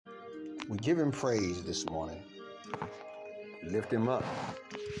We give him praise this morning. We lift him up.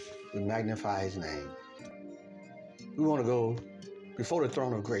 We magnify his name. We want to go before the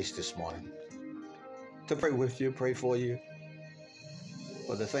throne of grace this morning to pray with you, pray for you,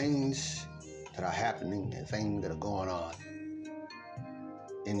 for the things that are happening and things that are going on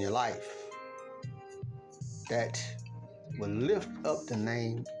in your life that will lift up the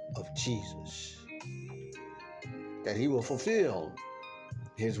name of Jesus, that he will fulfill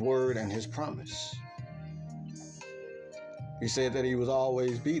his word and his promise. He said that he will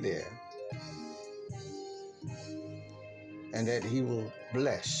always be there and that he will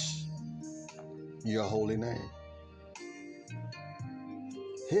bless your holy name,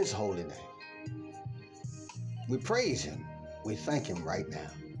 his holy name. We praise him. We thank him right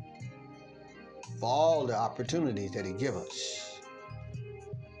now for all the opportunities that he gives us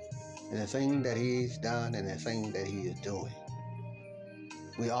and the thing that he's done and the thing that he is doing.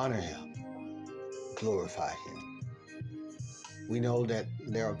 We honor him, glorify him. We know that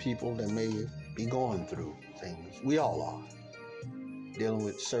there are people that may be going through things. We all are, dealing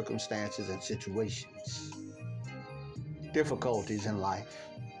with circumstances and situations, difficulties in life.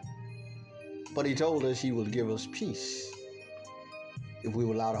 But he told us he would give us peace if we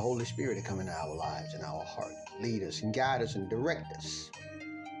will allow the Holy Spirit to come into our lives and our heart, lead us and guide us and direct us.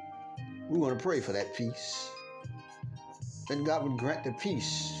 We want to pray for that peace. That God would grant the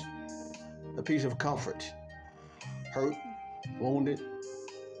peace of comfort, hurt, wounded,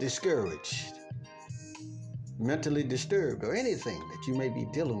 discouraged, mentally disturbed, or anything that you may be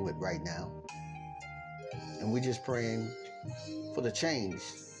dealing with right now. And we're just praying for the change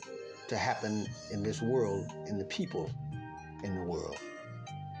to happen in this world, in the people in the world.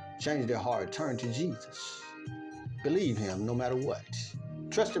 Change their heart, turn to Jesus. Believe him no matter what.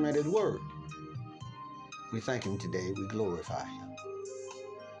 Trust him at his word. We thank him today. We glorify him.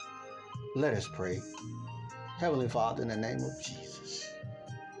 Let us pray. Heavenly Father, in the name of Jesus.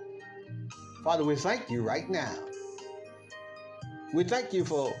 Father, we thank you right now. We thank you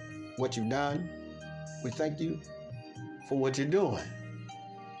for what you've done. We thank you for what you're doing.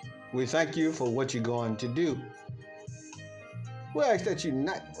 We thank you for what you're going to do. We ask that you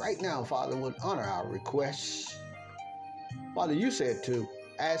not right now, Father, would honor our requests. Father, you said to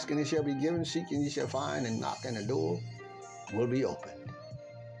ask and it shall be given, seek and you shall find, and knock and the door will be opened.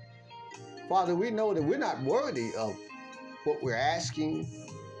 Father, we know that we're not worthy of what we're asking,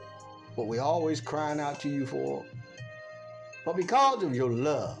 what we're always crying out to you for. But because of your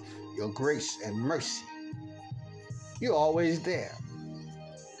love, your grace and mercy, you're always there.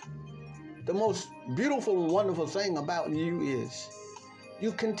 The most beautiful and wonderful thing about you is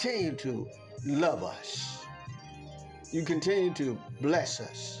you continue to love us. You continue to bless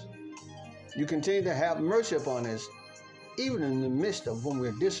us. You continue to have mercy upon us, even in the midst of when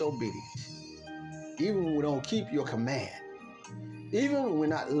we're disobedient, even when we don't keep your command, even when we're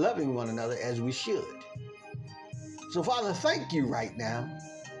not loving one another as we should. So, Father, thank you right now.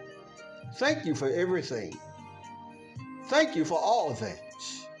 Thank you for everything. Thank you for all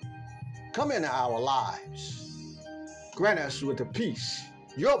things. Come into our lives. Grant us with the peace,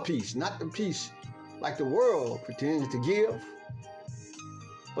 your peace, not the peace like the world pretends to give,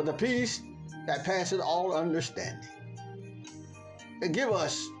 but the peace that passes all understanding. And give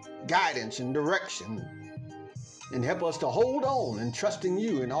us guidance and direction and help us to hold on and trust in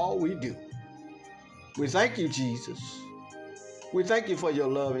you in all we do. We thank you, Jesus. We thank you for your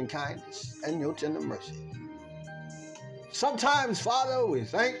love and kindness and your tender mercy. Sometimes, Father, we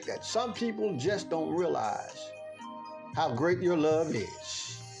think that some people just don't realize how great your love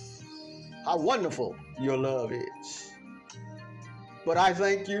is, how wonderful your love is. But I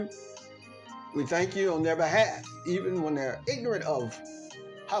thank you. We thank you on their behalf, even when they're ignorant of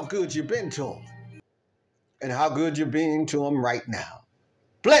how good you've been to them and how good you're being to them right now.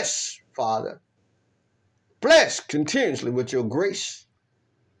 Bless, Father. Bless continuously with your grace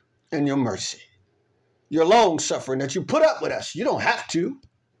and your mercy. Your long suffering that you put up with us. You don't have to.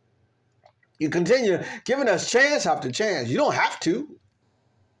 You continue giving us chance after chance. You don't have to.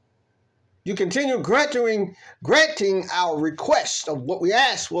 You continue granting our request of what we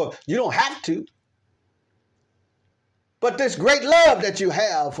ask for. You don't have to. But this great love that you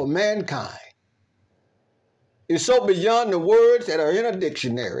have for mankind is so beyond the words that are in a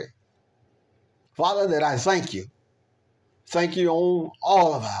dictionary. Father, that I thank you. Thank you on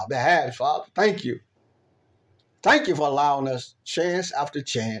all of our behalf, Father. Thank you. Thank you for allowing us chance after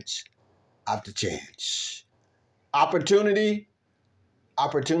chance after chance. Opportunity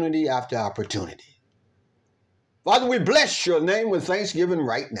after opportunity. Father, we bless your name with thanksgiving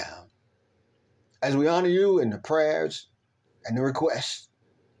right now as we honor you in the prayers and the requests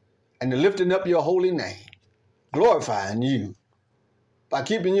and to lifting up your holy name, glorifying you by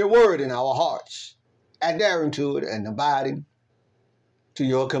keeping your word in our hearts, adhering to it and abiding to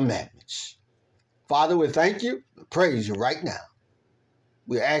your commandments. Father, we thank you, praise you right now.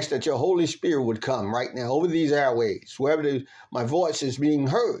 We ask that your Holy Spirit would come right now over these airways, wherever my voice is being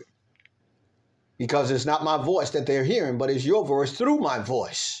heard, because it's not my voice that they're hearing, but it's your voice through my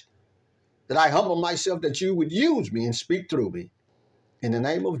voice, that I humble myself, that you would use me and speak through me. In the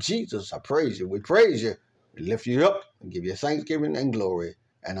name of Jesus, I praise you. We praise you. We lift you up and give you thanksgiving and glory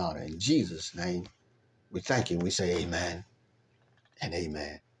and honor. In Jesus' name, we thank you. We say amen and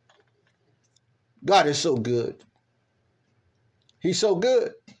amen. God is so good. He's so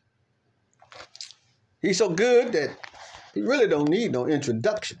good. He's so good that he really don't need no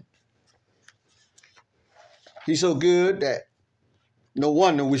introduction. He's so good that no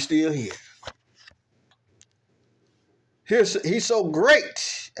wonder we're still here. He's so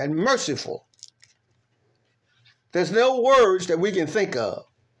great and merciful. There's no words that we can think of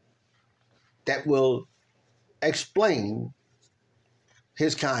that will explain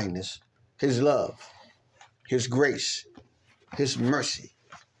his kindness, his love, his grace, his mercy,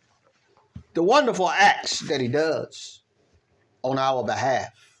 the wonderful acts that he does on our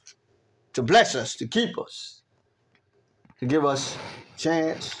behalf to bless us, to keep us, to give us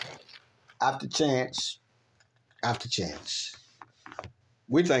chance after chance after chance.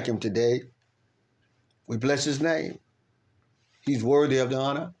 We thank him today. We bless his name. He's worthy of the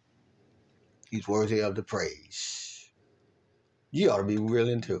honor. He's worthy of the praise. You ought to be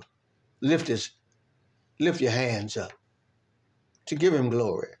willing to lift your hands up to give him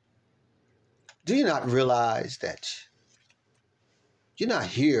glory. Do you not realize that you're not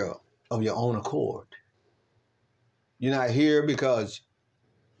here of your own accord? You're not here because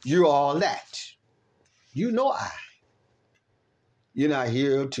you're all that. You know I. You're not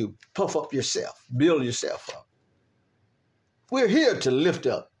here to puff up yourself, build yourself up. We're here to lift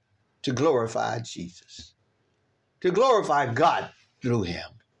up, to glorify Jesus, to glorify God through him,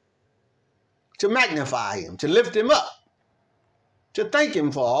 to magnify him, to lift him up, to thank him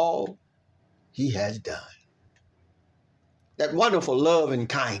for all he has done. That wonderful love and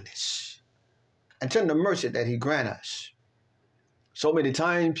kindness and tender mercy that he grant us. So many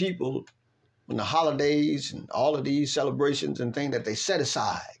times people, when the holidays and all of these celebrations and things that they set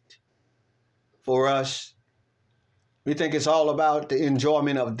aside for us, we think it's all about the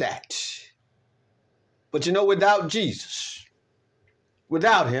enjoyment of that. But you know, without Jesus,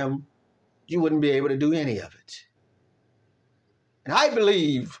 without him, you wouldn't be able to do any of it. And I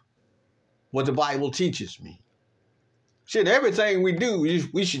believe what the Bible teaches me. Shit, everything we do,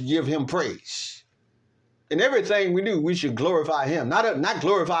 we should give him praise. In everything we do, we should glorify him, not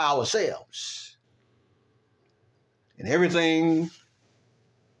glorify ourselves. And everything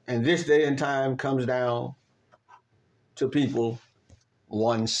in this day and time comes down to people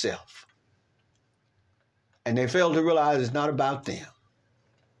oneself. And they fail to realize it's not about them,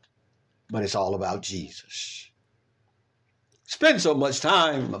 but it's all about Jesus. Spend so much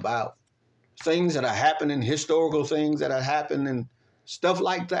time about things that are happening, historical things that are happening, and stuff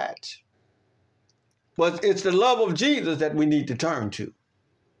like that. But it's the love of Jesus that we need to turn to.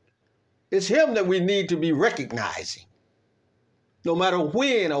 It's him that we need to be recognizing. No matter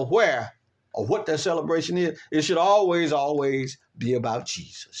when or where or what that celebration is, it should always, always be about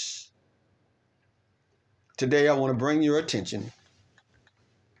Jesus. Today, I want to bring your attention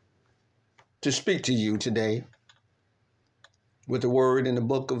to speak to you today with the word in the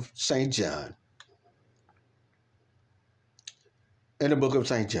book of St. John. In the book of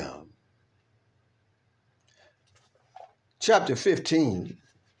St. John, chapter 15.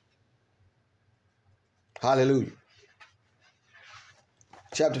 Hallelujah.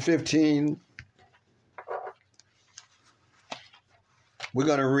 Chapter 15, we're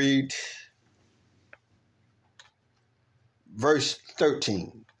going to read verse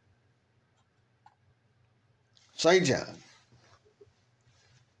 13. St. John.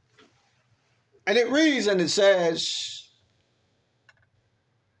 And it reads and it says,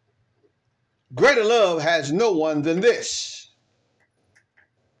 greater love has no one than this,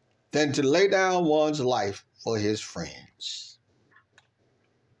 than to lay down one's life for his friends.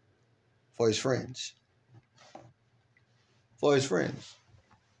 For his friends. For his friends.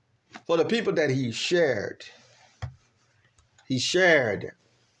 For the people that he shared. He shared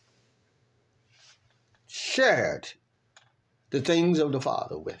the things of the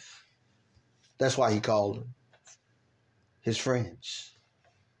Father with. That's why he called them his friends.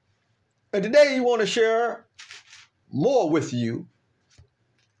 And today he want to share more with you.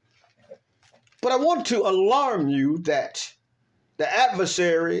 But I want to alarm you that the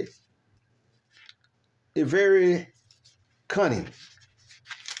adversary is very cunning,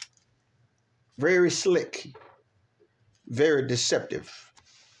 very slick, very deceptive.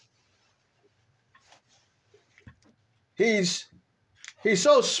 He's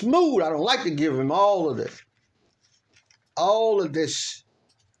so smooth. I don't like to give him all of this,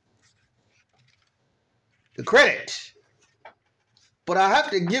 the credit, but I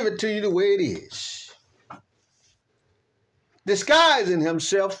have to give it to you the way it is. Disguising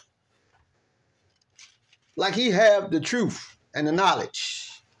himself like he have the truth and the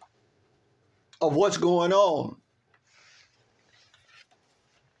knowledge of what's going on.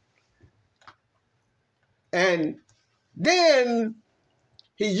 And then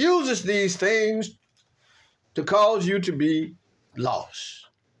he uses these things to cause you to be lost,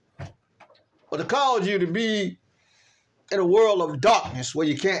 or to cause you to be in a world of darkness where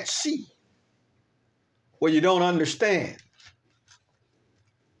you can't see, where you don't understand.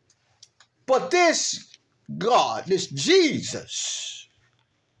 But this God, this Jesus,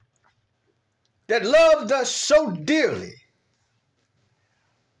 that loved us so dearly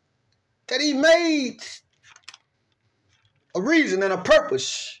that he made a reason and a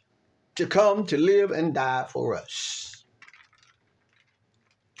purpose to come to live and die for us.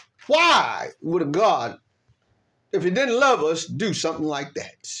 Why would a God, if he didn't love us, do something like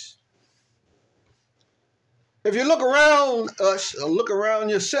that? If you look around us, or look around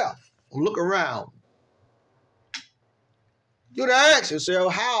yourself, or look around, you'd ask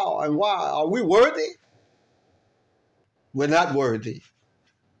yourself, how and why? Are we worthy? We're not worthy.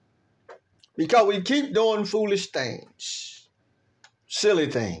 Because we keep doing foolish things, silly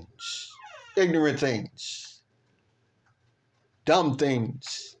things, ignorant things, dumb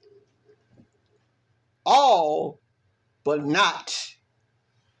things, all but not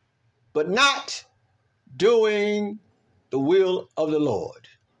doing the will of the Lord.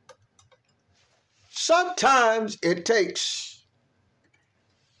 Sometimes it takes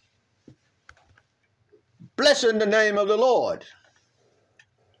blessing the name of the Lord,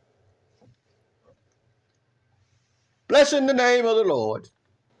 blessing the name of the Lord,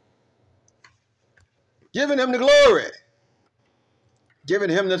 giving him the glory, giving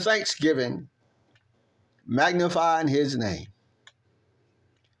him the thanksgiving, magnifying his name.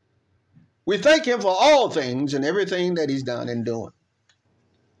 We thank him for all things and everything that he's done and doing.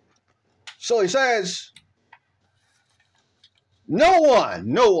 So he says, no one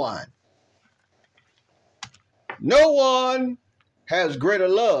has greater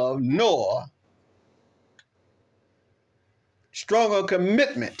love nor stronger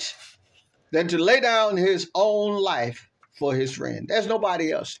commitment than to lay down his own life for his friend. There's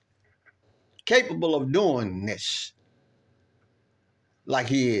nobody else capable of doing this like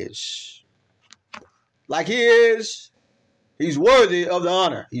he is. Like he is, he's worthy of the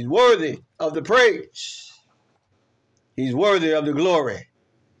honor. He's worthy of the praise. He's worthy of the glory.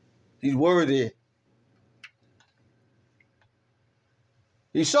 He's worthy.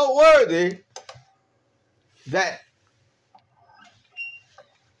 He's so worthy that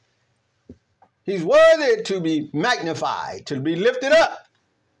he's worthy to be magnified, to be lifted up.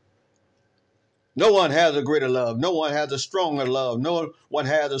 No one has a greater love. No one has a stronger love. No one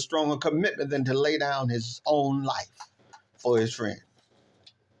has a stronger commitment than to lay down his own life for his friend.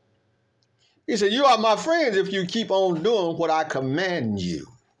 He said, you are my friends if you keep on doing what I command you.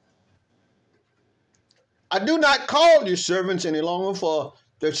 I do not call you servants any longer, for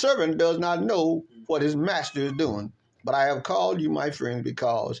the servant does not know what his master is doing. But I have called you my friends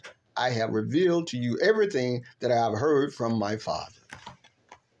because I have revealed to you everything that I have heard from my Father.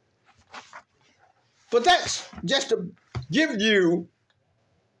 But that's just to give you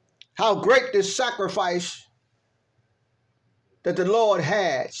how great this sacrifice that the Lord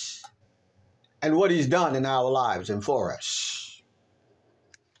has and what he's done in our lives and for us.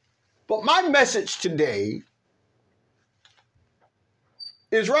 But my message today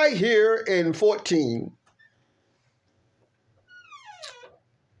is right here in 14,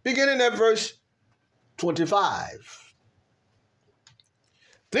 beginning at verse 25.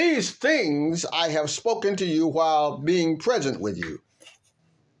 These things I have spoken to you while being present with you.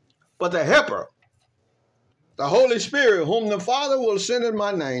 But the Helper, the Holy Spirit, whom the Father will send in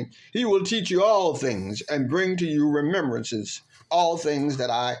my name, he will teach you all things and bring to you remembrances, all things that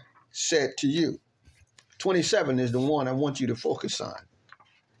I said to you. 27 is the one I want you to focus on.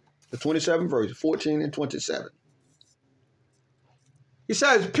 The 27th verse, 14 and 27. He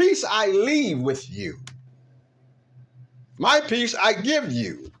says, peace I leave with you. My peace I give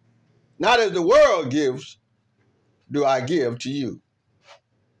you. Not as the world gives, do I give to you.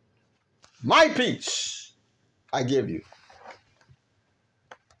 My peace I give you.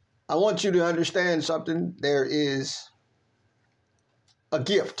 I want you to understand something. There is a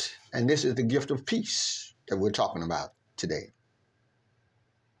gift, and this is the gift of peace that we're talking about today.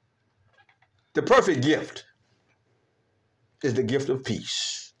 The perfect gift is the gift of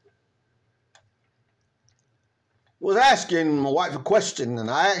peace. I was asking my wife a question, and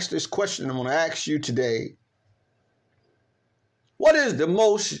I asked this question I'm going to ask you today. What is the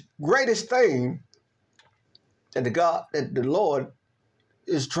most greatest thing that the Lord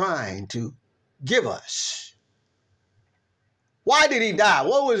is trying to give us? Why did he die?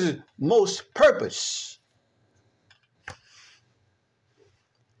 What was his most purpose?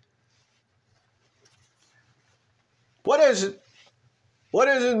 What is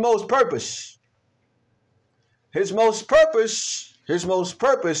his most purpose? His most purpose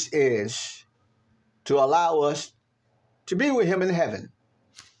is to allow us to be with him in heaven.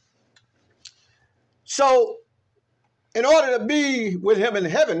 So, in order to be with him in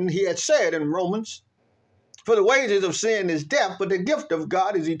heaven, he had said in Romans, for the wages of sin is death, but the gift of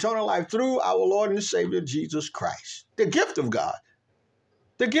God is eternal life through our Lord and Savior, Jesus Christ. The gift of God.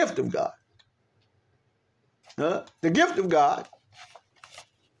 The gift of God. The gift of God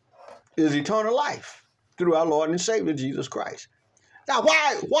is eternal life through our Lord and Savior, Jesus Christ. Now,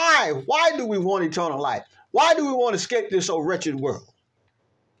 why do we want eternal life? Why do we want to escape this so wretched world?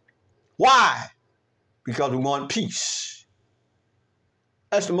 Why? Because we want peace.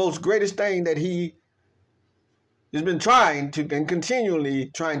 That's the most greatest thing that he has been trying to and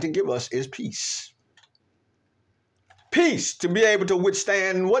continually trying to give us is peace. Peace to be able to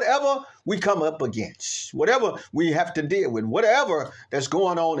withstand whatever we come up against, whatever we have to deal with, whatever that's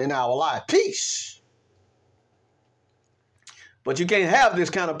going on in our life. Peace. But you can't have this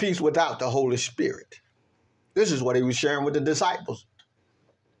kind of peace without the Holy Spirit. This is what he was sharing with the disciples.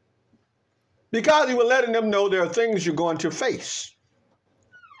 Because he was letting them know there are things you're going to face.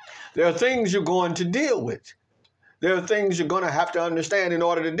 There are things you're going to deal with. There are things you're going to have to understand in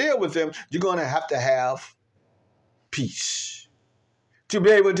order to deal with them. You're going to have peace to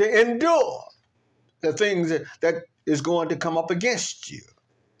be able to endure the things that is going to come up against you.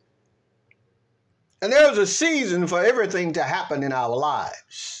 And there's a season for everything to happen in our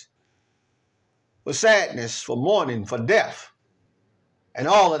lives. For sadness, for mourning, for death, and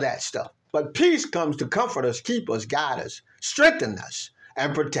all of that stuff. But peace comes to comfort us, keep us, guide us, strengthen us,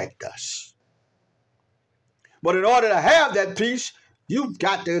 and protect us. But in order to have that peace, you've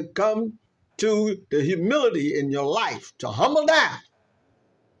got to come to the humility in your life, to humble down,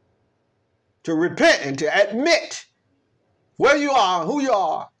 to repent, and to admit where you are, who you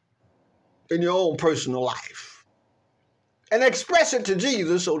are in your own personal life. And express it to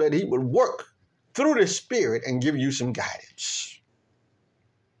Jesus so that he would work through the Spirit and give you some guidance.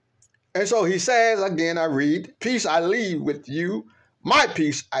 And so he says, again, I read, peace I leave with you, my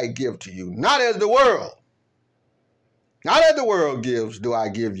peace I give to you, not as the world gives, do I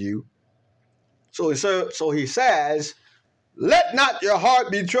give you. So he says, let not your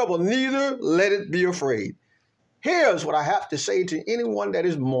heart be troubled, neither let it be afraid. Here's what I have to say to anyone that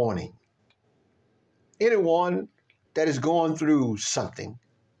is mourning, anyone that is going through something.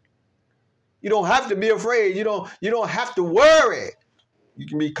 You don't have to be afraid. You don't have to worry. You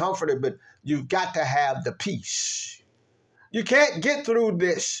can be comforted, but you've got to have the peace. You can't get through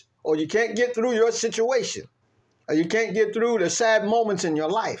this, or you can't get through your situation, or you can't get through the sad moments in your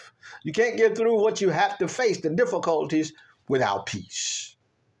life. You can't get through what you have to face, the difficulties, without peace.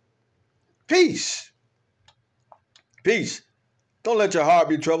 Peace. Peace. Don't let your heart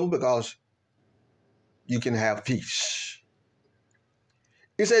be troubled, because you can have peace.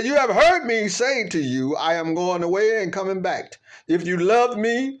 He said, you have heard me say to you, I am going away and coming back. If you loved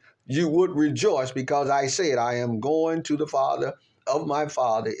me, you would rejoice, because I said, I am going to the Father of my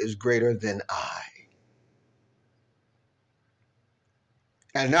Father is greater than I.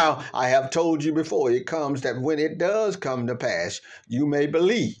 And now I have told you before it comes that when it does come to pass, you may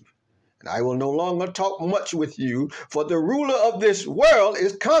believe. And I will no longer talk much with you, for the ruler of this world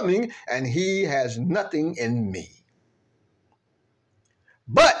is coming, and he has nothing in me.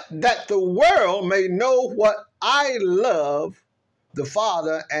 But that the world may know what I love the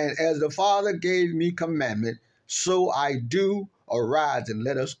Father, and as the Father gave me commandment, so I do. Arise and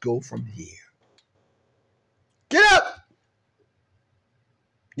let us go from here. Get up!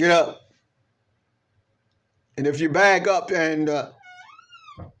 Get up. And if you back up and the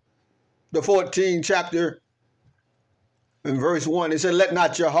 14th chapter in verse 1, it said, let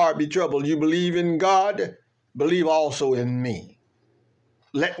not your heart be troubled. You believe in God, believe also in me.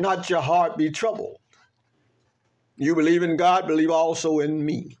 Let not your heart be troubled. You believe in God, believe also in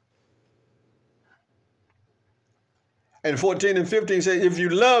me. And 14 and 15 says, if you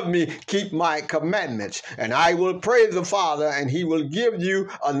love me, keep my commandments, and I will pray the Father, and he will give you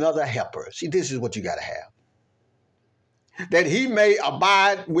another helper. See, this is what you got to have. That he may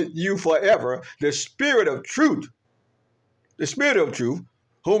abide with you forever, the Spirit of truth,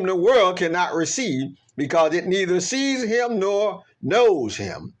 whom the world cannot receive, because it neither sees him nor knows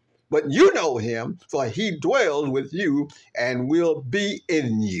him. But you know him, for he dwells with you and will be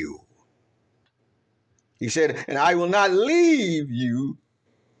in you. He said, and I will not leave you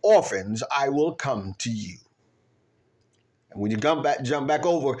orphans, I will come to you. And when you jump back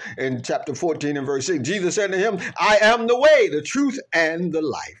over in chapter 14 and verse 6, Jesus said to him, I am the way, the truth, and the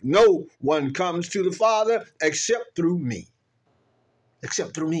life. No one comes to the Father except through me.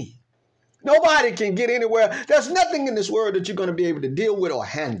 Except through me. Nobody can get anywhere. There's nothing in this world that you're going to be able to deal with or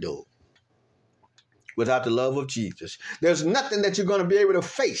handle without the love of Jesus. There's nothing that you're going to be able to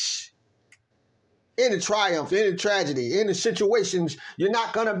face. Any triumph, any tragedy, any situations, you're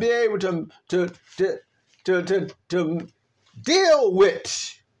not going to be able to deal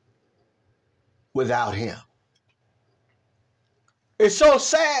with without him. It's so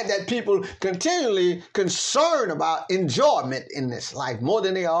sad that people continually concerned about enjoyment in this life more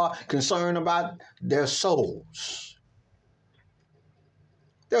than they are concerned about their souls.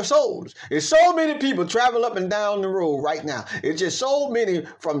 Their souls. There's so many people travel up and down the road right now. It's just so many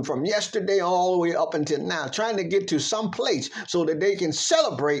from yesterday all the way up until now trying to get to some place so that they can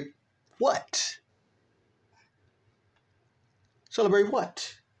celebrate what? Celebrate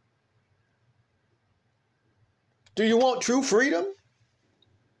what? Do you want true freedom?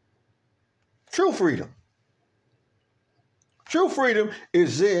 True freedom. True freedom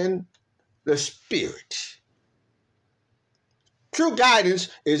is in the Spirit. True guidance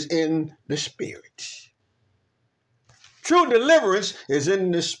is in the Spirit. True deliverance is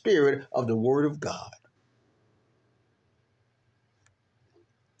in the Spirit of the Word of God.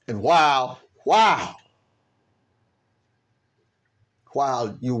 And while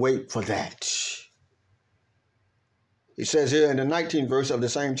you wait for that, he says here in the 19th verse of the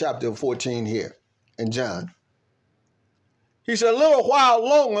same chapter of 14 here in John, he said, a little while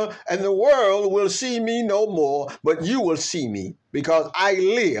longer and the world will see me no more, but you will see me because I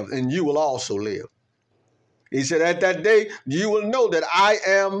live and you will also live. He said, at that day, you will know that I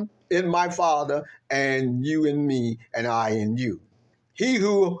am in my Father and you in me and I in you. He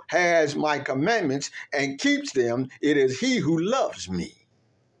who has my commandments and keeps them, it is he who loves me.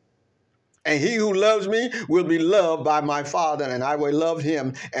 And he who loves me will be loved by my Father, and I will love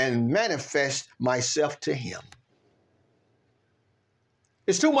him and manifest myself to him.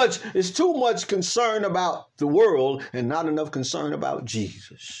 It's too much concern about the world and not enough concern about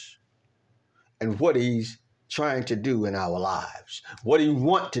Jesus and what he's trying to do in our lives, what he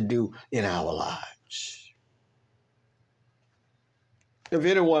wants to do in our lives. If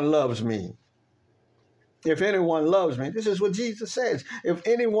anyone loves me, this is what Jesus says. If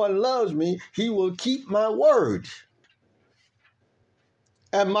anyone loves me, he will keep my word.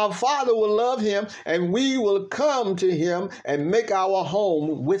 And my Father will love him, and we will come to him and make our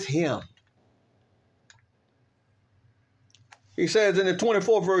home with him. He says in the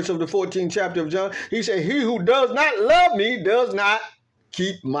 24th verse of the 14th chapter of John, he said, he who does not love me does not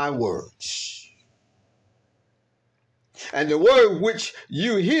keep my words. And the word which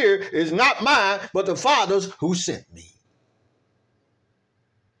you hear is not mine, but the Father's who sent me.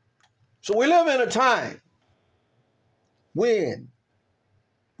 So we live in a time when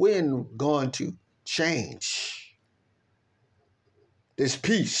going to change this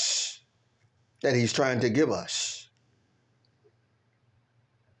peace that he's trying to give us.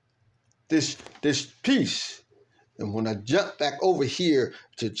 This peace. And when I jump back over here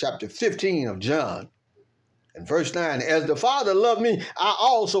to chapter 15 of John, in verse 9, as the Father loved me, I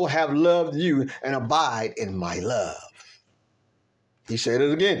also have loved you and abide in my love. He said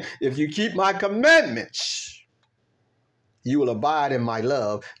it again. If you keep my commandments, you will abide in my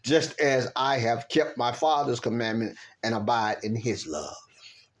love, just as I have kept my Father's commandment and abide in his love.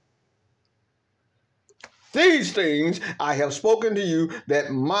 These things I have spoken to you,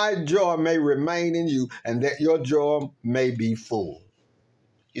 that my joy may remain in you, and that your joy may be full.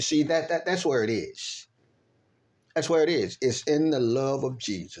 You see, that's where it is. That's where it is. It's in the love of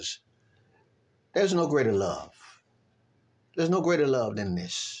Jesus. There's no greater love. There's no greater love than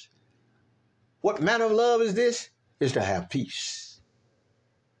this. What manner of love is this? Is to have peace.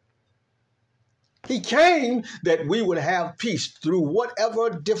 He came that we would have peace through whatever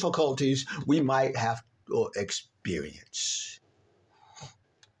difficulties we might have to experience.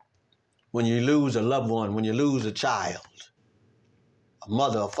 When you lose a loved one, when you lose a child, a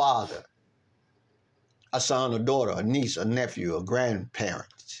mother, a father, a son, a daughter, a niece, a nephew, a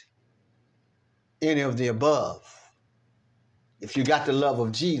grandparent, any of the above. If you got the love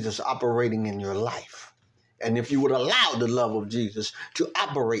of Jesus operating in your life, and if you would allow the love of Jesus to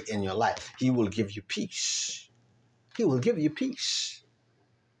operate in your life, he will give you peace. He will give you peace.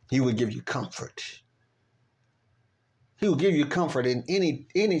 He will give you comfort. He will give you comfort in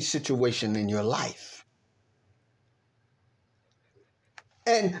any situation in your life.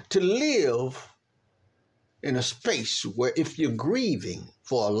 And to live in a space where if you're grieving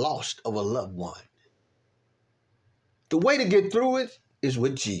for a loss of a loved one, the way to get through it is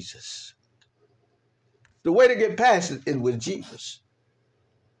with Jesus. The way to get past it is with Jesus.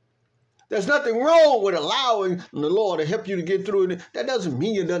 There's nothing wrong with allowing the Lord to help you to get through it. That doesn't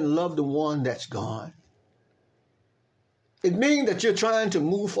mean you doesn't love the one that's gone. It means that you're trying to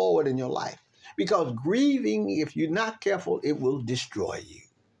move forward in your life. Because grieving, if you're not careful, it will destroy you.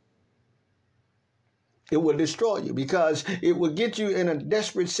 It will destroy you because it will get you in a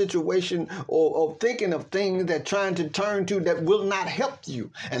desperate situation or thinking of things that trying to turn to that will not help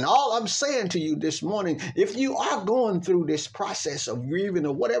you. And all I'm saying to you this morning, if you are going through this process of grieving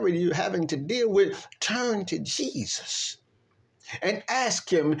or whatever you're having to deal with, turn to Jesus and ask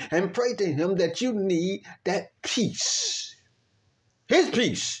him and pray to him that you need that peace. His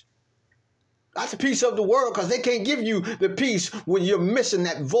peace. Not the peace of the world, because they can't give you the peace when you're missing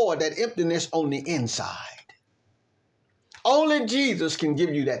that void, that emptiness on the inside. Only Jesus can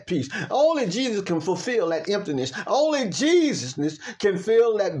give you that peace. Only Jesus can fulfill that emptiness. Only Jesus can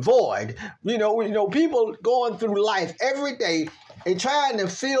fill that void. You know, people going through life every day and trying to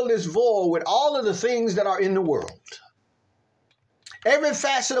fill this void with all of the things that are in the world. Every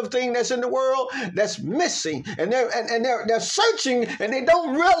facet of thing that's in the world that's missing, and they're searching, and they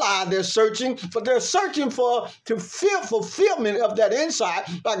don't realize they're searching, but they're searching to feel fulfillment of that inside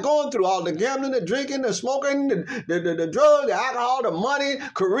by going through all the gambling, the drinking, the smoking, the drugs, the alcohol, the money,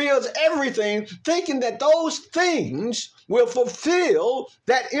 careers, everything, thinking that those things will fulfill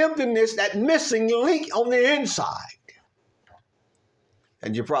that emptiness, that missing link on the inside.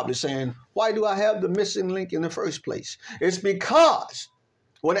 And you're probably saying, why do I have the missing link in the first place? It's because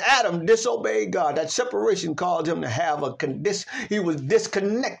when Adam disobeyed God, that separation caused him to have he was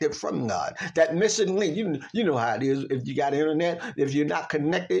disconnected from God. That missing link, you know how it is. If you got internet, if you're not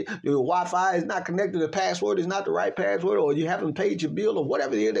connected, your Wi-Fi is not connected, the password is not the right password, or you haven't paid your bill, or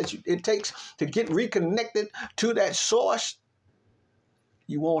whatever it is that it takes to get reconnected to that source,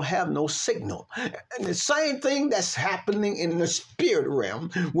 you won't have no signal. And the same thing that's happening in the spirit realm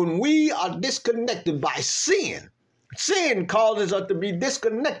when we are disconnected by sin. Sin causes us to be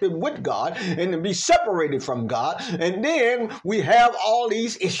disconnected with God and to be separated from God. And then we have all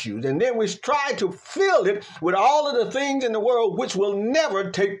these issues. And then we try to fill it with all of the things in the world which will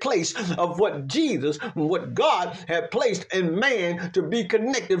never take place of what Jesus, what God had placed in man to be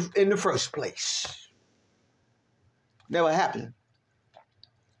connected in the first place. Never happened.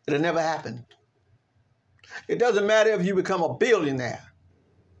 It'll never happen. It doesn't matter if you become a billionaire.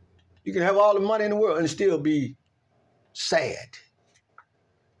 You can have all the money in the world and still be sad.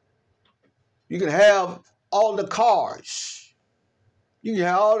 You can have all the cars. You can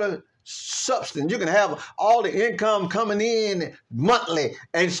have all the substance. You can have all the income coming in monthly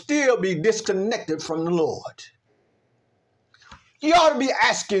and still be disconnected from the Lord. You ought to be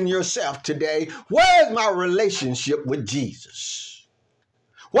asking yourself today, where's my relationship with Jesus?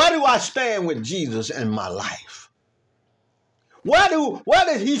 Why do I stand with Jesus in my life? Why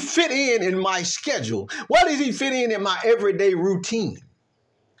does he fit in my schedule? Why does he fit in my everyday routine?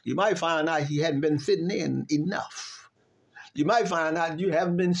 You might find out he hadn't been fitting in enough. You might find out you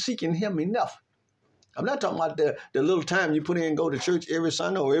haven't been seeking him enough. I'm not talking about the little time you put in and go to church every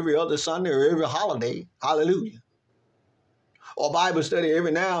Sunday or every other Sunday or every holiday. Hallelujah. Or Bible study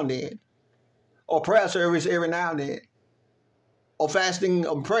every now and then. Or prayer service every now and then. Or fasting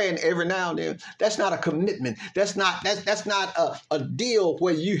or praying every now and then. That's not a commitment. That's not a deal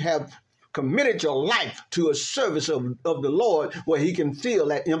where you have committed your life to a service of the Lord where he can fill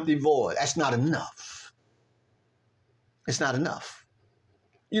that empty void. That's not enough. It's not enough.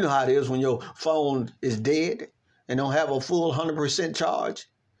 You know how it is when your phone is dead and don't have a full 100% charge.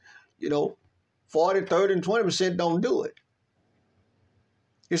 40, 30, and 20% don't do it.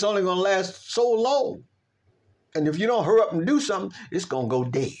 It's only going to last so long. And if you don't hurry up and do something, it's going to go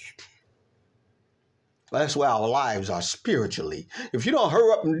dead. That's where our lives are spiritually. If you don't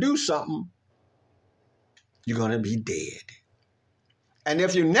hurry up and do something, you're going to be dead. And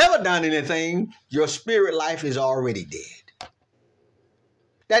if you've never done anything, your spirit life is already dead.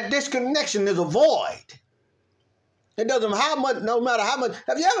 That disconnection is a void. It doesn't no matter how much.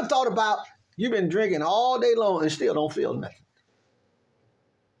 Have you ever thought about You've been drinking all day long and still don't feel nothing.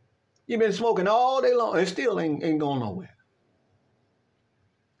 You've been smoking all day long and still ain't going nowhere.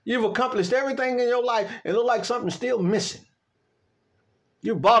 You've accomplished everything in your life and look like something's still missing.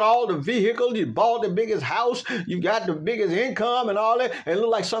 You bought all the vehicles, you bought the biggest house, you got the biggest income and all that, and it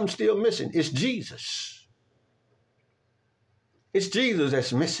look like something's still missing. It's Jesus. It's Jesus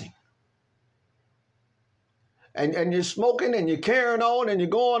that's missing. And you're smoking and you're carrying on and you're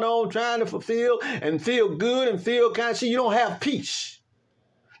going on trying to fulfill and feel good and feel kind. See, you don't have peace.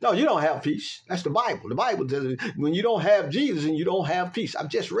 No, you don't have peace. That's the Bible. The Bible says when you don't have Jesus and you don't have peace. I've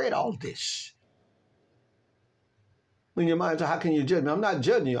just read all this. In your mind, so how can you judge me? I'm not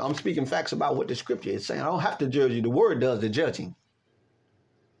judging you. I'm speaking facts about what the scripture is saying. I don't have to judge you. The word does the judging.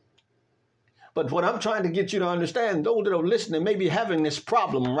 But what I'm trying to get you to understand, those that are listening may be having this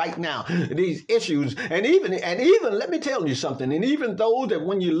problem right now, these issues. And even let me tell you something, and even those that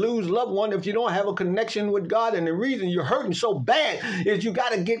when you lose loved one, if you don't have a connection with God, and the reason you're hurting so bad is you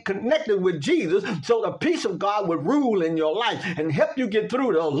got to get connected with Jesus so the peace of God would rule in your life and help you get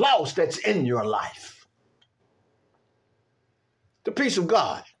through the loss that's in your life. The peace of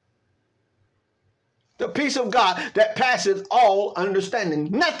God. The peace of God that passes all understanding.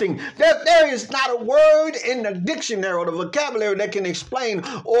 Nothing. There is not a word in the dictionary or the vocabulary that can explain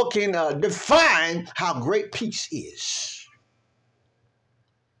or can define how great peace is.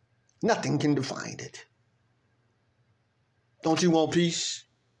 Nothing can define it. Don't you want peace?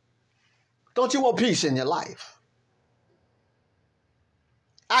 Don't you want peace in your life?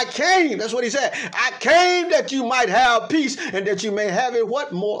 I came, that's what he said. I came that you might have peace and that you may have it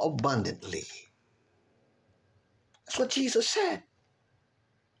what? More abundantly. That's what Jesus said.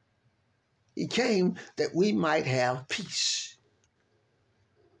 He came that we might have peace.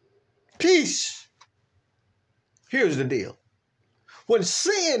 Peace. Here's the deal. When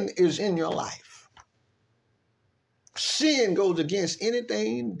sin is in your life, sin goes against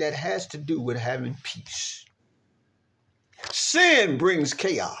anything that has to do with having peace. Sin brings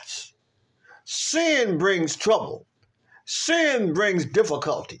chaos. Sin brings trouble. Sin brings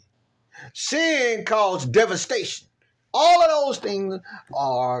difficulty. Sin causes devastation. All of those things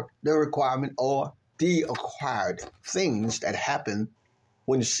are the requirement or the acquired things that happen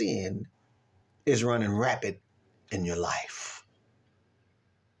when sin is running rapid in your life.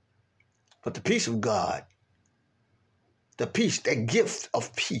 But the peace of God, the peace, that gift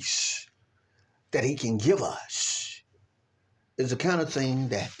of peace that he can give us is the kind of thing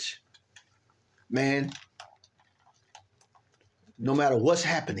that, man, no matter what's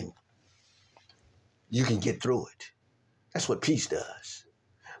happening, you can get through it. That's what peace does.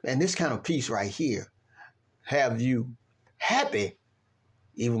 And this kind of peace right here have you happy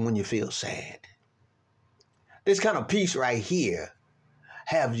even when you feel sad. This kind of peace right here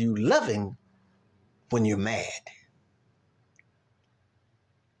have you loving when you're mad.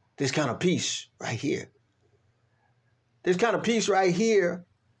 This kind of peace right here. This kind of peace right here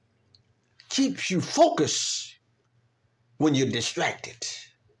keeps you focused when you're distracted.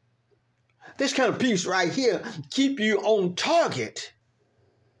 This kind of peace right here keep you on target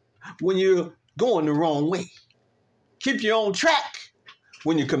when you're going the wrong way. Keep you on track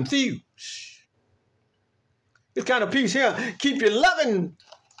when you're confused. This kind of peace here keep you loving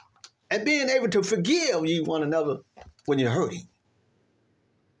and being able to forgive you one another when you're hurting.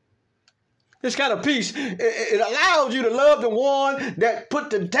 This kind of peace, it allows you to love the one that put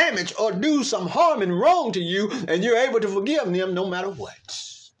the damage or do some harm and wrong to you, and you're able to forgive them no matter what.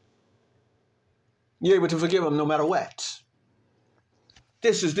 You're able to forgive them no matter what.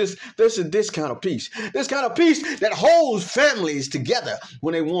 This is this kind of peace. This kind of peace that holds families together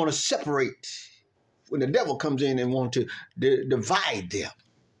when they want to separate. When the devil comes in and wants to divide them.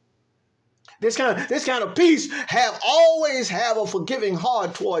 This kind of peace always have a forgiving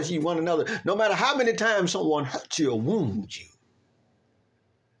heart towards you one another, no matter how many times someone hurts you or wounds you.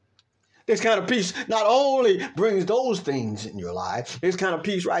 This kind of peace not only brings those things in your life, this kind of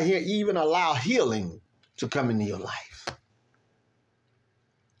peace right here even allow healing to come into your life.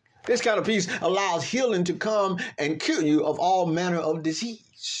 This kind of peace allows healing to come and cure you of all manner of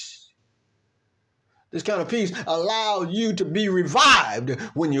disease. This kind of peace allows you to be revived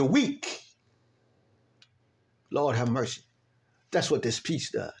when you're weak. Lord have mercy. That's what this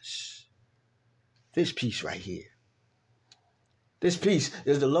peace does. This peace right here. This peace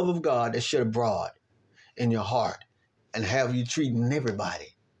is the love of God that's shed abroad in your heart and have you treating everybody,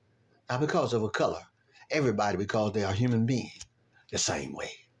 not because of a color, everybody because they are human beings, the same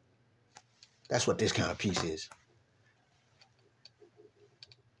way. That's what this kind of peace is.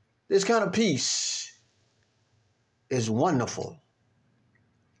 This kind of peace is wonderful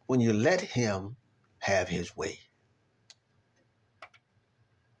when you let him have his way.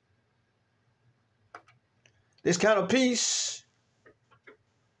 This kind of peace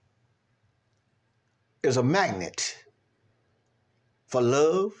is a magnet for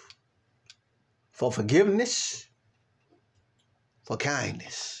love, for forgiveness, for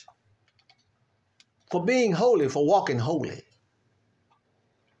kindness, for being holy, for walking holy.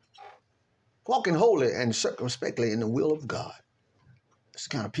 Walking holy and circumspectly in the will of God. That's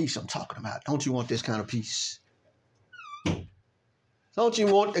the kind of peace I'm talking about. Don't you want this kind of peace? Don't you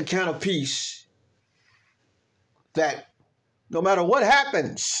want the kind of peace that no matter what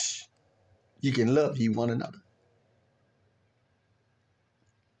happens, you can love you one another?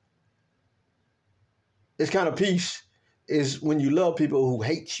 This kind of peace is when you love people who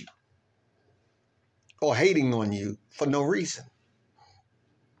hate you or hating on you for no reason.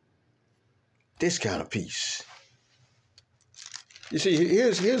 This kind of peace. You see,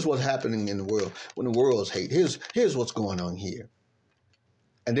 here's what's happening in the world when the world's hate. Here's what's going on here.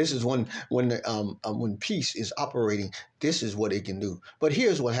 And this is when peace is operating, this is what it can do. But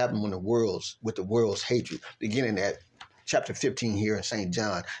here's what happened with the world's hatred, beginning at chapter 15 here in St.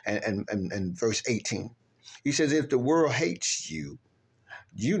 John and verse 18. He says, if the world hates you,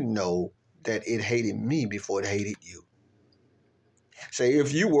 you know that it hated me before it hated you. Say,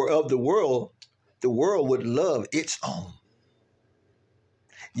 if you were of the world would love its own.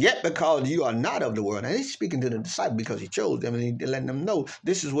 Yet because you are not of the world, and he's speaking to the disciples because he chose them and he's letting them know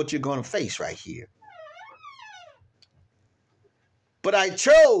this is what you're going to face right here. But I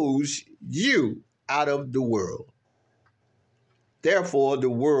chose you out of the world. Therefore, the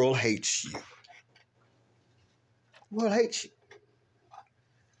world hates you. The world hates you.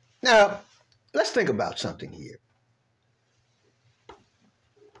 Now, let's think about something here.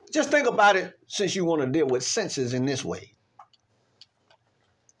 Just think about it since you want to deal with senses in this way.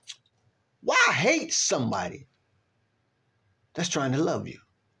 Why hate somebody that's trying to love you?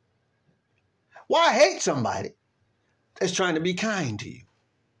 Why hate somebody that's trying to be kind to you?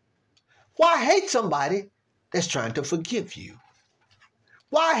 Why hate somebody that's trying to forgive you?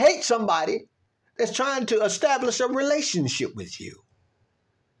 Why hate somebody that's trying to establish a relationship with you?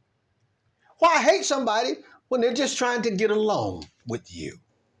 Why hate somebody when they're just trying to get along with you?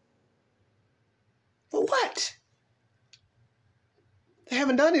 For what? They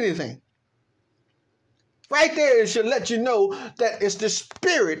haven't done anything. Right there, it should let you know that it's the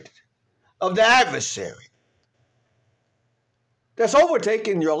spirit of the adversary that's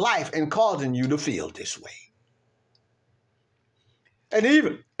overtaking your life and causing you to feel this way. And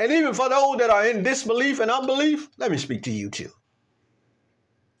even for those that are in disbelief and unbelief, let me speak to you too.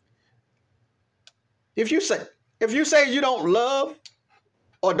 If you say you don't love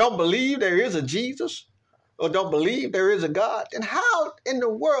or don't believe there is a Jesus or don't believe there is a God, then how in the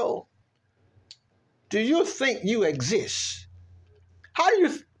world do you think you exist? How do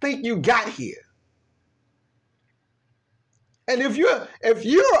you think you got here? And if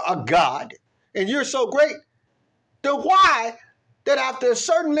you're a God and you're so great, then why that after a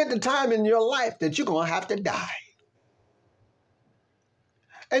certain length of time in your life that you're going to have to die?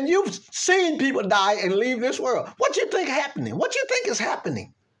 And you've seen people die and leave this world. What do you think happening? What do you think is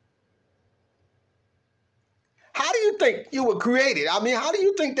happening? How do you think you were created? I mean, how do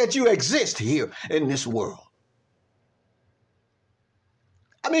you think that you exist here in this world?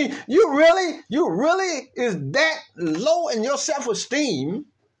 I mean, you really is that low in your self-esteem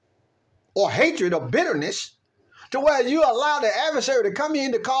or hatred or bitterness to where you allow the adversary to come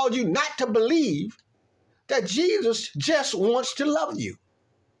in to cause you not to believe that Jesus just wants to love you,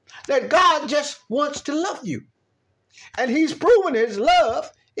 that God just wants to love you. And he's proven his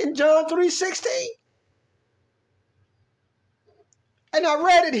love in John 3:16. And I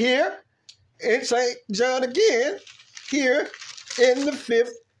read it here in St. John again, here in the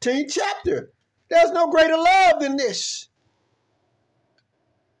 15th chapter. There's no greater love than this.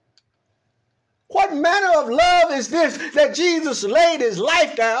 What manner of love is this that Jesus laid his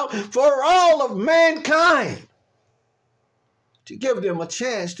life down for all of mankind to give them a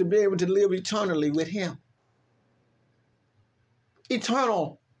chance to be able to live eternally with him?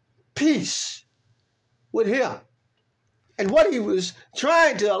 Eternal peace with him. And what he was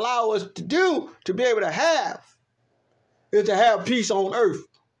trying to allow us to do, to be able to have, is to have peace on earth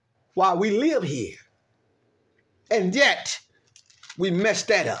while we live here. And yet, we messed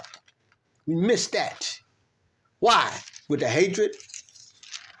that up. We missed that. Why? With the hatred,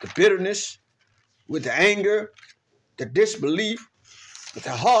 the bitterness, with the anger, the disbelief, with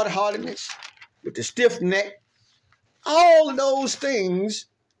the hard-heartedness, with the stiff neck. All of those things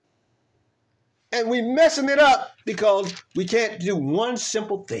And we messing it up because we can't do one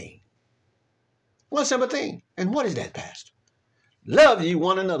simple thing. One simple thing. And what is that, Pastor? Love ye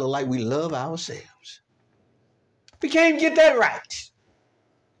one another like we love ourselves. We can't get that right.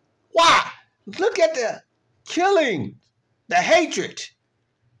 Why? Look at the killing, the hatred,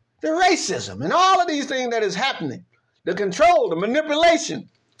 the racism, and all of these things that is happening. The control, the manipulation.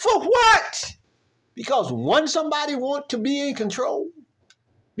 For what? Because one somebody want to be in control?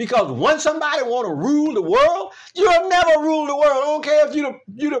 Because one somebody want to rule the world? You'll never rule the world. I don't care if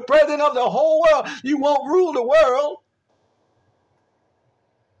you're the president of the whole world. You won't rule the world.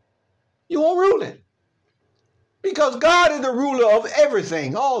 You won't rule it. Because God is the ruler of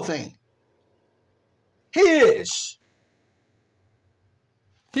everything, all things. He is.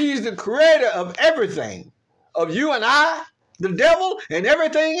 He's the creator of everything. Of you and I, the devil, and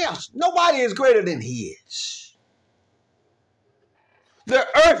everything else. Nobody is greater than he is. The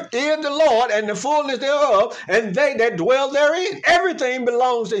earth is the Lord and the fullness thereof, and they that dwell therein. Everything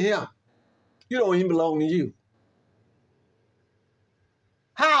belongs to him. You don't even belong to you.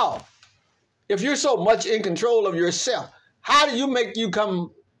 How? If you're so much in control of yourself, how do you make you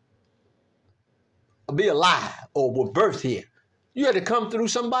come be alive or were birthed here? You had to come through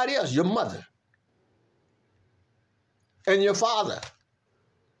somebody else, your mother and your father.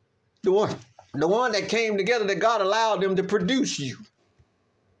 The one that came together that God allowed them to produce you.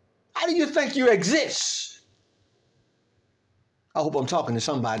 How do you think you exist? I hope I'm talking to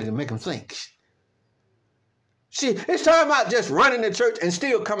somebody to make them think. See, it's time out just running the church and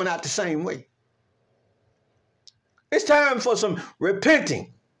still coming out the same way. It's time for some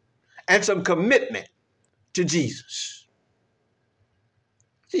repenting and some commitment to Jesus.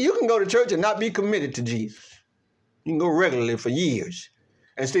 See, you can go to church and not be committed to Jesus. You can go regularly for years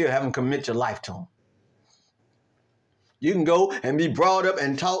and still haven't committed your life to him. You can go and be brought up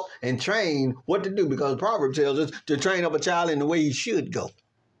and taught and trained what to do, because the proverb tells us to train up a child in the way he should go.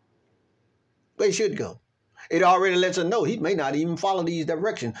 Where he should go. It already lets us know he may not even follow these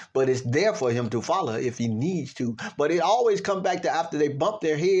directions, but it's there for him to follow if he needs to. But it always comes back to after they bump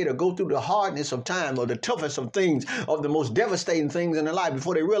their head or go through the hardness of time or the toughest of things, of the most devastating things in their life,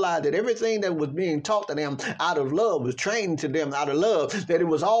 before they realize that everything that was being taught to them out of love was trained to them out of love, that it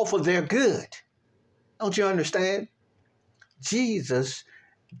was all for their good. Don't you understand? Jesus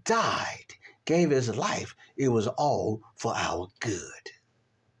died, gave his life. It was all for our good.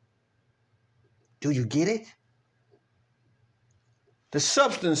 Do you get it? The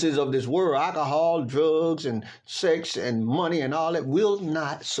substances of this world, alcohol, drugs, and sex, and money, and all that, will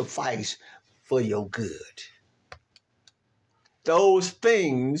not suffice for your good. Those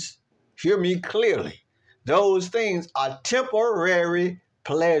things, hear me clearly, those things are temporary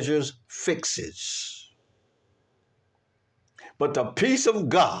pleasures, fixes. But the peace of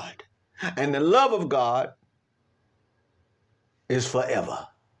God and the love of God is forever.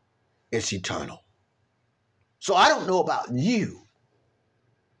 It's eternal. So I don't know about you.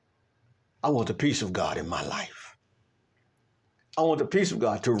 I want the peace of God in my life. I want the peace of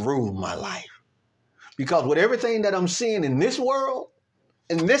God to rule my life. Because with everything that I'm seeing in this world,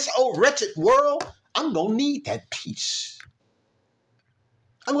 in this old wretched world, I'm going to need that peace.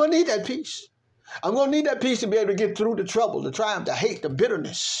 I'm going to need that peace. I'm going to need that peace to be able to get through the trouble, the triumph, the hate, the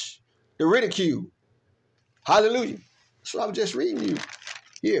bitterness, the ridicule. Hallelujah. So I'm just reading you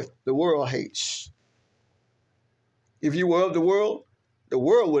here. The world hates. If you were of the world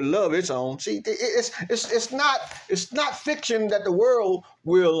would love its own. See, it's not fiction that the world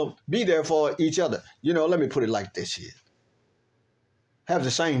will be there for each other. You know, let me put it like this here. Have the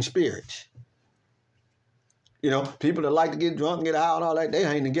same spirit. You know, people that like to get drunk and get high and all that, they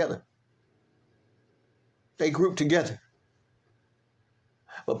hang together. They group together.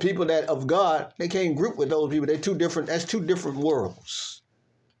 But people that of God, they can't group with those people. That's two different worlds.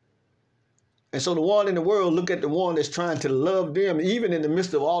 And so the one in the world look at the one that's trying to love them, even in the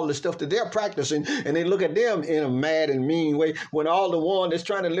midst of all the stuff that they're practicing, and they look at them in a mad and mean way, when all the one that's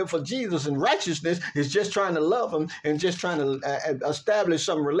trying to live for Jesus and righteousness is just trying to love them and just trying to establish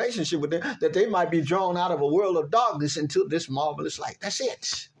some relationship with them, that they might be drawn out of a world of darkness into this marvelous light. That's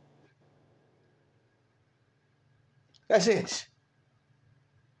it. That's it.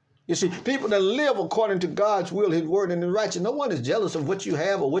 You see, people that live according to God's will, his word, and his righteousness, no one is jealous of what you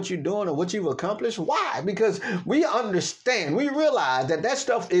have or what you're doing or what you've accomplished. Why? Because we understand, we realize that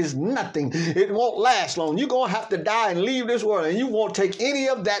stuff is nothing. It won't last long. You're going to have to die and leave this world, and you won't take any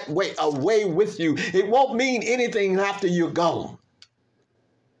of that away with you. It won't mean anything after you're gone.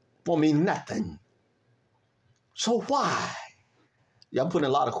 It won't mean nothing. So why? Yeah, I'm putting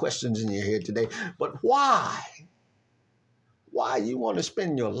a lot of questions in your head today, but why? why you want to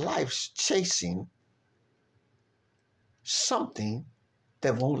spend your life chasing something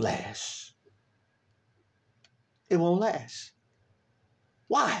that won't last. It won't last.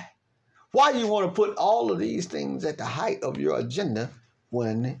 Why? Why you want to put all of these things at the height of your agenda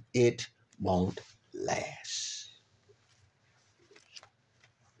when it won't last?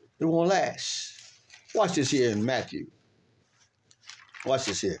 It won't last. Watch this here in Matthew. Watch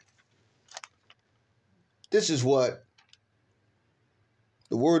this here. This is what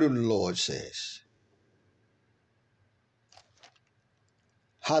the word of the Lord says.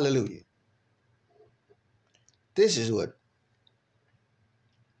 Hallelujah. This is what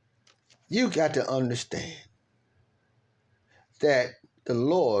you got to understand, that the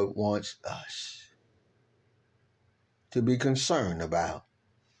Lord wants us to be concerned about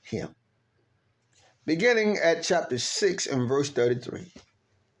him. Beginning at chapter 6 and verse 33.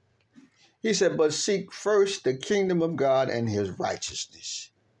 He said, but seek first the kingdom of God and his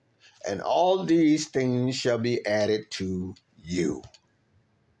righteousness, and all these things shall be added to you.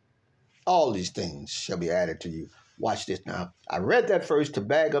 All these things shall be added to you. Watch this now. I read that first to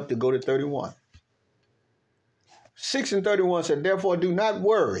bag up to go to 31. 6 and 31 said, therefore do not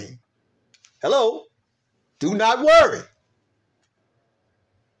worry. Hello? Do not worry.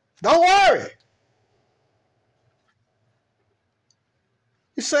 Don't worry.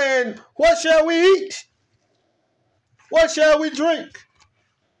 He's saying, what shall we eat? What shall we drink?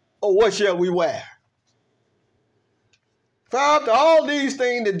 Or what shall we wear? For after all these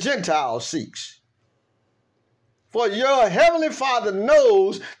things the Gentile seeks. For your heavenly Father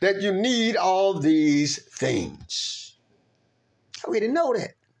knows that you need all these things. I already know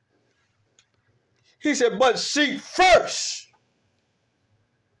that. He said, but seek first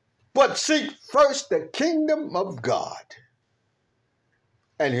the kingdom of God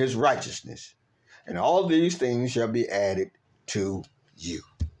and his righteousness, and all these things shall be added to you.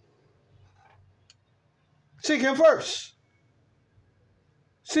 Seek him first.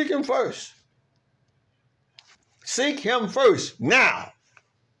 Seek him first. Seek him first now,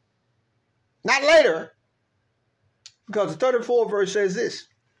 not later, because the 34th verse says this.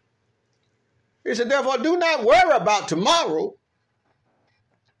 He said, therefore do not worry about tomorrow,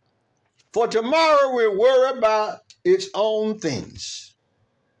 for tomorrow will worry about its own things.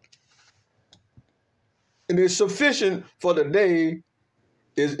 And it's sufficient for the day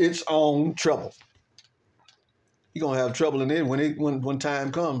is its own trouble. You're going to have trouble in it when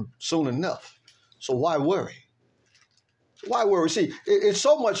time comes soon enough. So why worry? Why worry? See, it's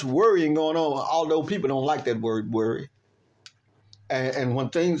so much worrying going on, although people don't like that word worry. And when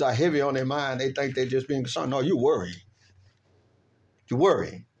things are heavy on their mind, they think they're just being concerned. No, you worry. You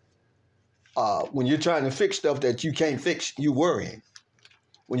worry. When you're trying to fix stuff that you can't fix, you worrying.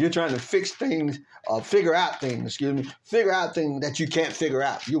 When you're trying to fix things, figure out things that you can't figure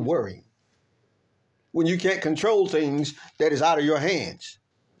out, you're worrying. When you can't control things that is out of your hands,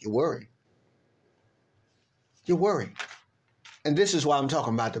 you're worrying. You're worrying. And this is why I'm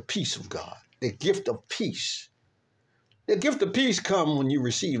talking about the peace of God, the gift of peace. The gift of peace comes when you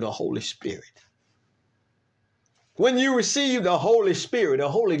receive the Holy Spirit. When you receive the Holy Spirit, the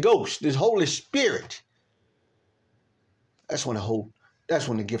Holy Ghost, this Holy Spirit, that's when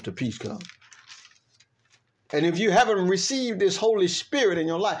the gift of peace comes. And if you haven't received this Holy Spirit in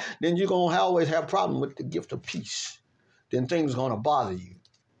your life, then you're going to always have a problem with the gift of peace. Then things are going to bother you.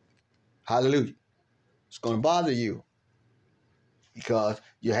 Hallelujah. It's going to bother you because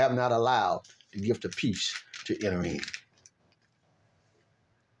you have not allowed the gift of peace to enter in.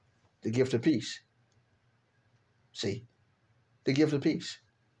 The gift of peace. See, the gift of peace.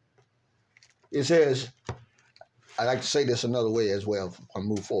 It says, I like to say this another way as well I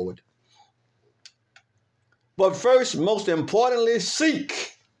move forward. But first, most importantly,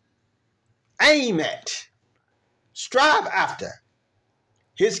 seek, aim at, strive after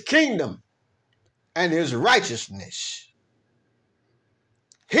his kingdom and his righteousness.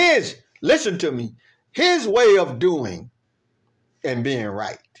 Listen to me, his way of doing and being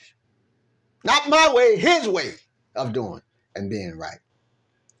right. Not my way, his way of doing and being right.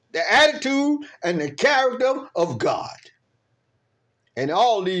 The attitude and the character of God. And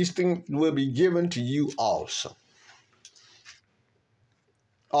all these things will be given to you also.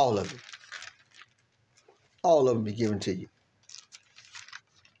 All of it. All of them be given to you.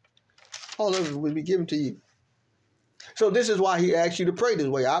 All of it will be given to you. So this is why he asks you to pray this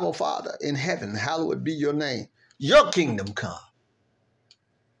way. Our Father in heaven, hallowed be your name. Your kingdom come.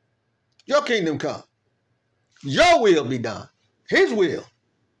 Your kingdom come. Your will be done. His will.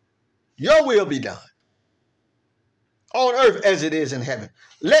 Your will be done. on earth as it is in heaven.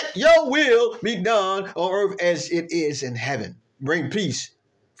 Let your will be done on earth as it is in heaven. Bring peace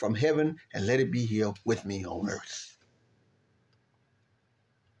from heaven and let it be here with me on earth.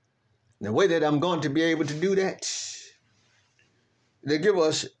 The way that I'm going to be able to do that, they give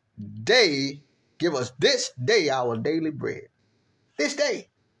us this day our daily bread. This day.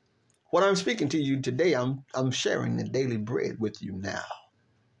 What I'm speaking to you today, I'm sharing the daily bread with you now.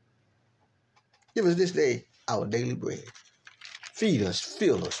 Give us this day our daily bread. Feed us,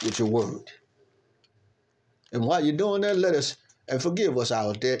 fill us with your word. And while you're doing that, let us and forgive us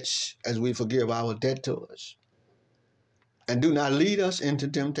our debts as we forgive our debtors. And do not lead us into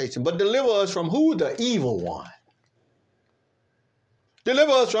temptation, but deliver us from who? The evil one.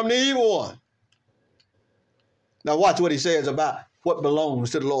 Deliver us from the evil one. Now watch what he says about what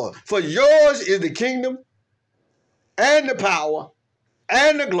belongs to the Lord. For yours is the kingdom and the power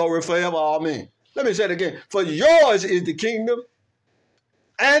and the glory forever. Amen. Let me say it again. For yours is the kingdom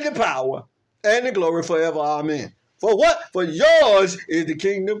and the power and the glory forever. Amen. For what? For yours is the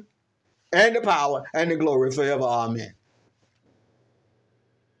kingdom and the power and the glory forever. Amen.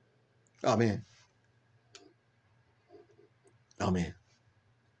 Amen. Amen.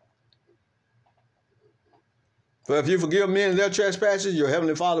 For if you forgive men their trespasses, your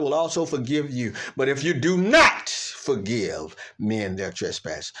heavenly Father will also forgive you. But if you do not forgive men their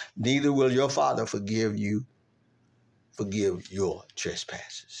trespasses, neither will your Father forgive your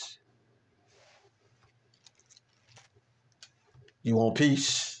trespasses. You want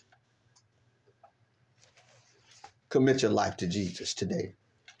peace? Commit your life to Jesus today.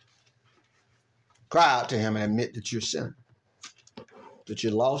 Cry out to him and admit that you're sinning, that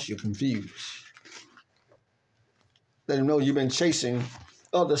you're lost, you're confused. Let him know you've been chasing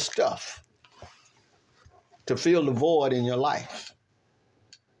other stuff to fill the void in your life.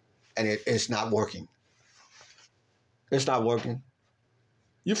 And it's not working. It's not working.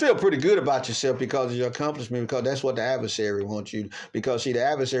 You feel pretty good about yourself because of your accomplishment, because that's what the adversary wants you. Because, see, the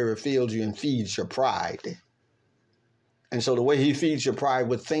adversary fills you and feeds your pride. And so the way he feeds your pride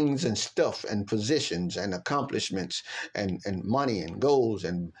with things and stuff and positions and accomplishments and money and goals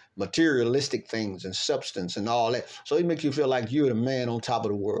and materialistic things and substance and all that. So he makes you feel like you're the man on top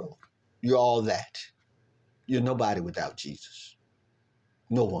of the world. You're all that. You're nobody without Jesus.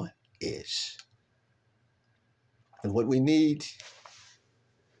 No one is. And what we need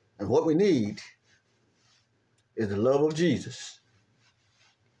is the love of Jesus.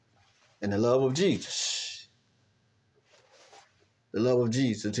 And the love of Jesus. The love of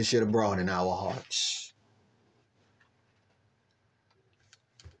Jesus to shed abroad in our hearts.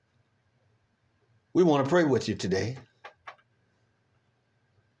 We want to pray with you today.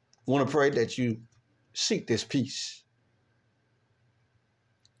 We want to pray that you seek this peace.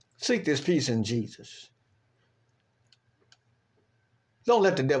 Seek this peace in Jesus. Don't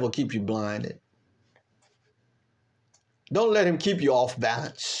let the devil keep you blinded. Don't let him keep you off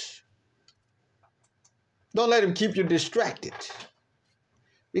balance. Don't let him keep you distracted.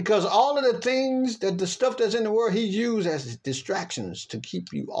 Because all of the things the stuff that's in the world, he used as distractions to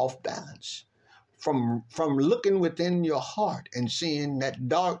keep you off balance. From looking within your heart and seeing that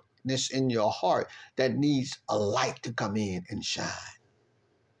darkness in your heart that needs a light to come in and shine.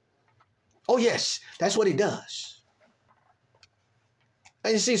 Oh yes, that's what he does.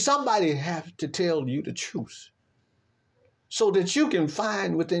 And you see, somebody have to tell you the truth so that you can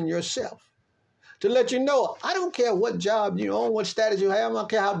find within yourself. To let you know, I don't care what job you own, what status you have. I don't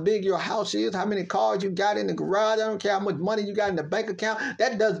care how big your house is, how many cars you got in the garage. I don't care how much money you got in the bank account.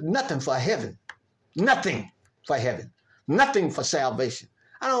 That does nothing for heaven. Nothing for heaven. Nothing for salvation.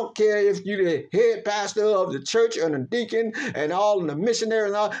 I don't care if you're the head pastor of the church and a deacon and all and the missionary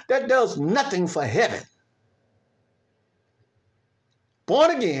and all. That does nothing for heaven.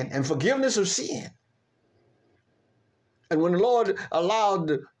 Born again and forgiveness of sin. And when the Lord allowed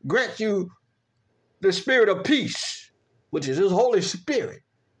to grant you the spirit of peace, which is his Holy Spirit,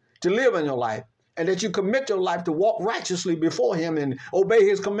 to live in your life, and that you commit your life to walk righteously before him and obey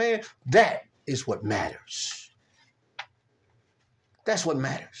his command, that is what matters. That's what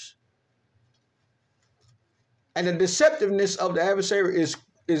matters. And the deceptiveness of the adversary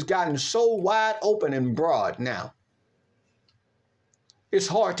is gotten so wide open and broad now. It's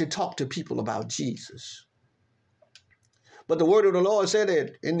hard to talk to people about Jesus. But the word of the Lord said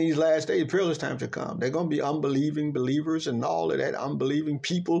that in these last days, perilous times to come. They're going to be unbelieving believers and all of that, unbelieving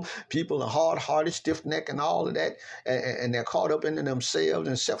people are hard-hearted, stiff-necked and all of that. And they're caught up in themselves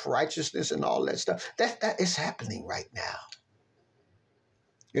and self-righteousness and all that stuff. That is happening right now.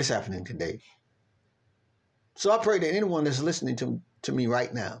 It's happening today. So I pray that anyone that's listening to me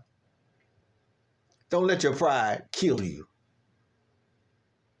right now, Don't let your pride kill you.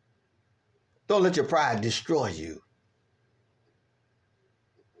 Don't let your pride destroy you.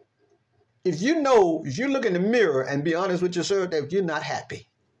 If you look in the mirror and be honest with yourself that you're not happy,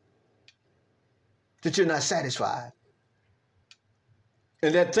 that you're not satisfied,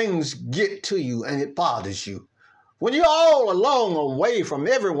 and that things get to you and it bothers you, when you're all alone, away from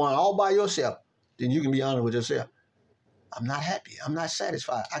everyone, all by yourself, then you can be honest with yourself. I'm not happy. I'm not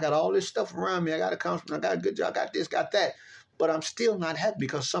satisfied. I got all this stuff around me. I got a accomplishment. I got a good job. I got this, got that. But I'm still not happy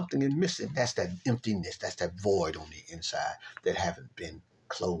because something is missing. That's that emptiness. That's that void on the inside that haven't been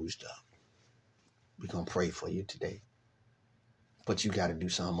closed up. We're going to pray for you today. But you got to do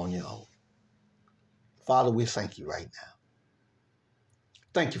something on your own. Father, we thank you right now.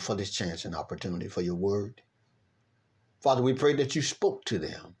 Thank you for this chance and opportunity for your word. Father, we pray that you spoke to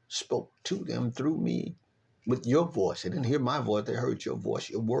them through me with your voice. They didn't hear my voice. They heard your voice,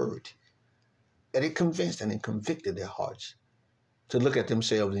 your word. And it convinced and it convicted their hearts to look at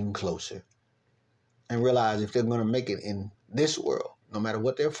themselves even closer and realize if they're going to make it in this world, no matter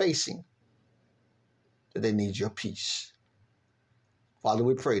what they're facing, that they need your peace. Father,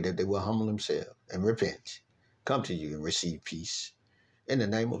 we pray that they will humble themselves and repent, come to you and receive peace. In the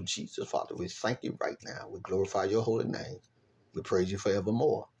name of Jesus, Father, we thank you right now. We glorify your holy name. We praise you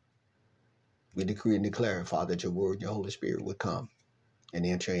forevermore. We decree and declare, Father, that your word and your Holy Spirit would come and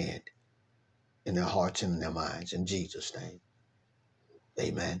enter in their hearts and in their minds. In Jesus' name,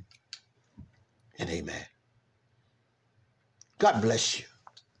 amen and amen. God bless you.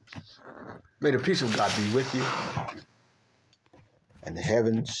 May the peace of God be with you and the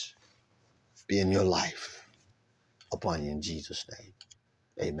heavens be in your life upon you in Jesus' name.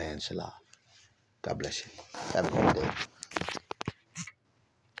 Amen. Salah. God bless you. Have a good day.